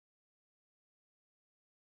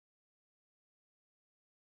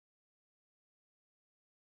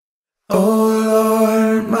Oh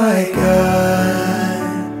Lord my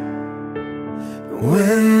God,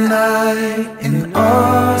 when I in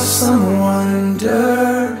awesome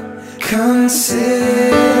wonder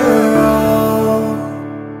consider all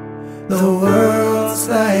the worlds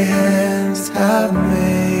thy hands have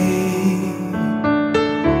made,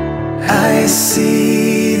 I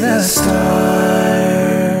see the stars,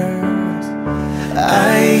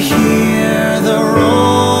 I hear the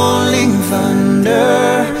rolling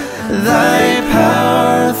thunder, thy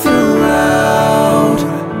power throughout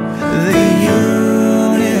the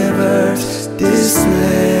universe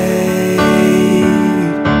displayed.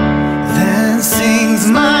 Then sings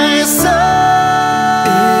my soul,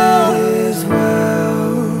 it is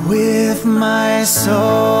well with my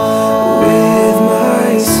soul, with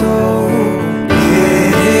my soul.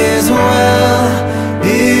 It is well, it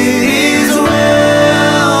is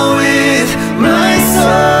well with my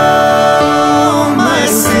soul, my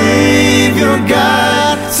Savior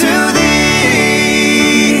God, to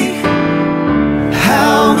thee.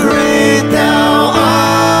 How great thou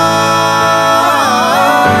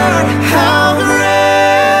art, how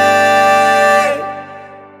great.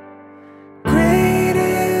 Great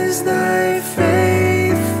is thy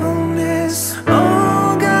faithfulness,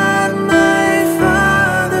 O God my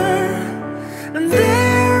Father, and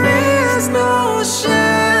there is no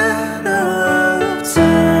shadow of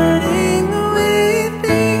turning with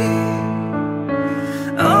thee.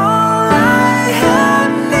 All I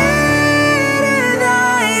have needed,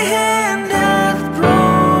 thy hand hath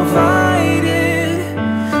provided.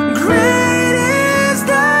 Great is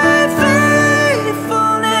thy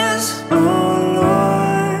faithfulness, O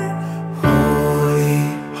Lord. Holy,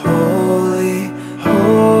 holy,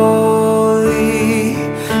 holy,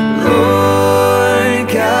 Lord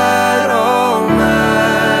God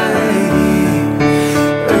Almighty.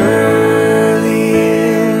 Early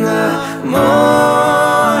in the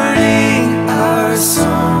morning our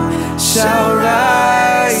song shall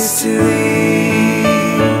rise to thee.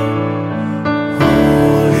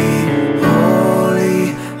 Holy,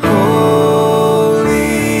 holy, holy,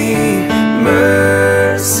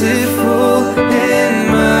 merciful and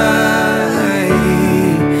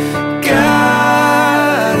mighty,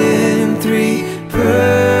 God in three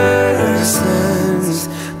persons,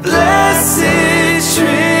 blessed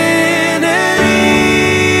Trinity.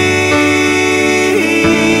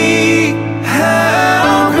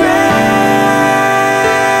 How great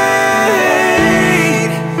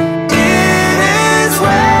it is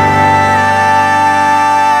well.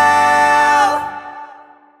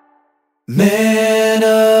 Man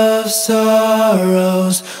of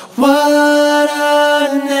sorrows, what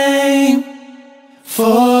a name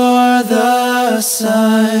for the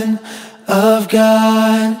Son of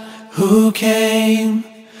God who came,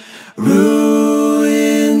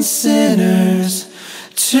 ruin sinners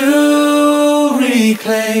to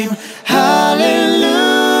reclaim. Hallelujah,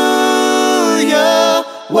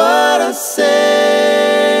 what a Savior.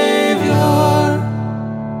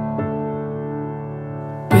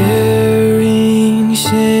 Bearing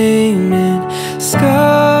shame and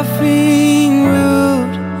scoffing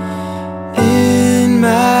rude, in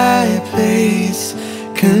my place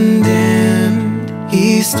condemned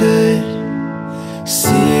he stood,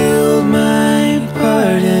 sealed my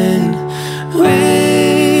pardon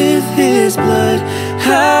with his blood.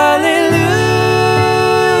 Hallelujah,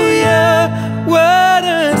 what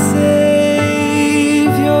a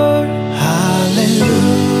Savior.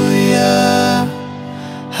 Hallelujah,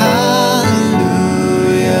 hallelujah,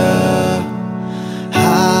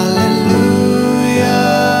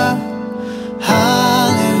 hallelujah,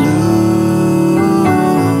 hallelujah,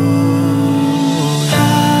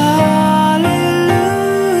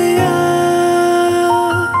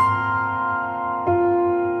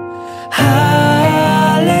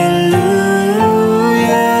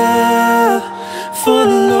 hallelujah, for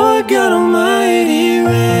the Lord God Almighty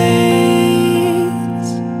reigns.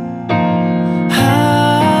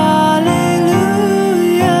 Hallelujah,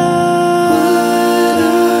 what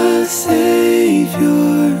a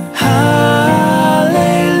Savior. Hallelujah.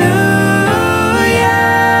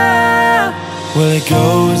 Well, it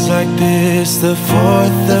goes like this: the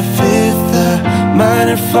fourth, the fifth, the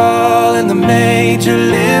minor fall and the major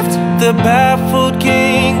lift, the baffled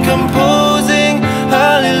king composing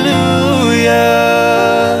hallelujah.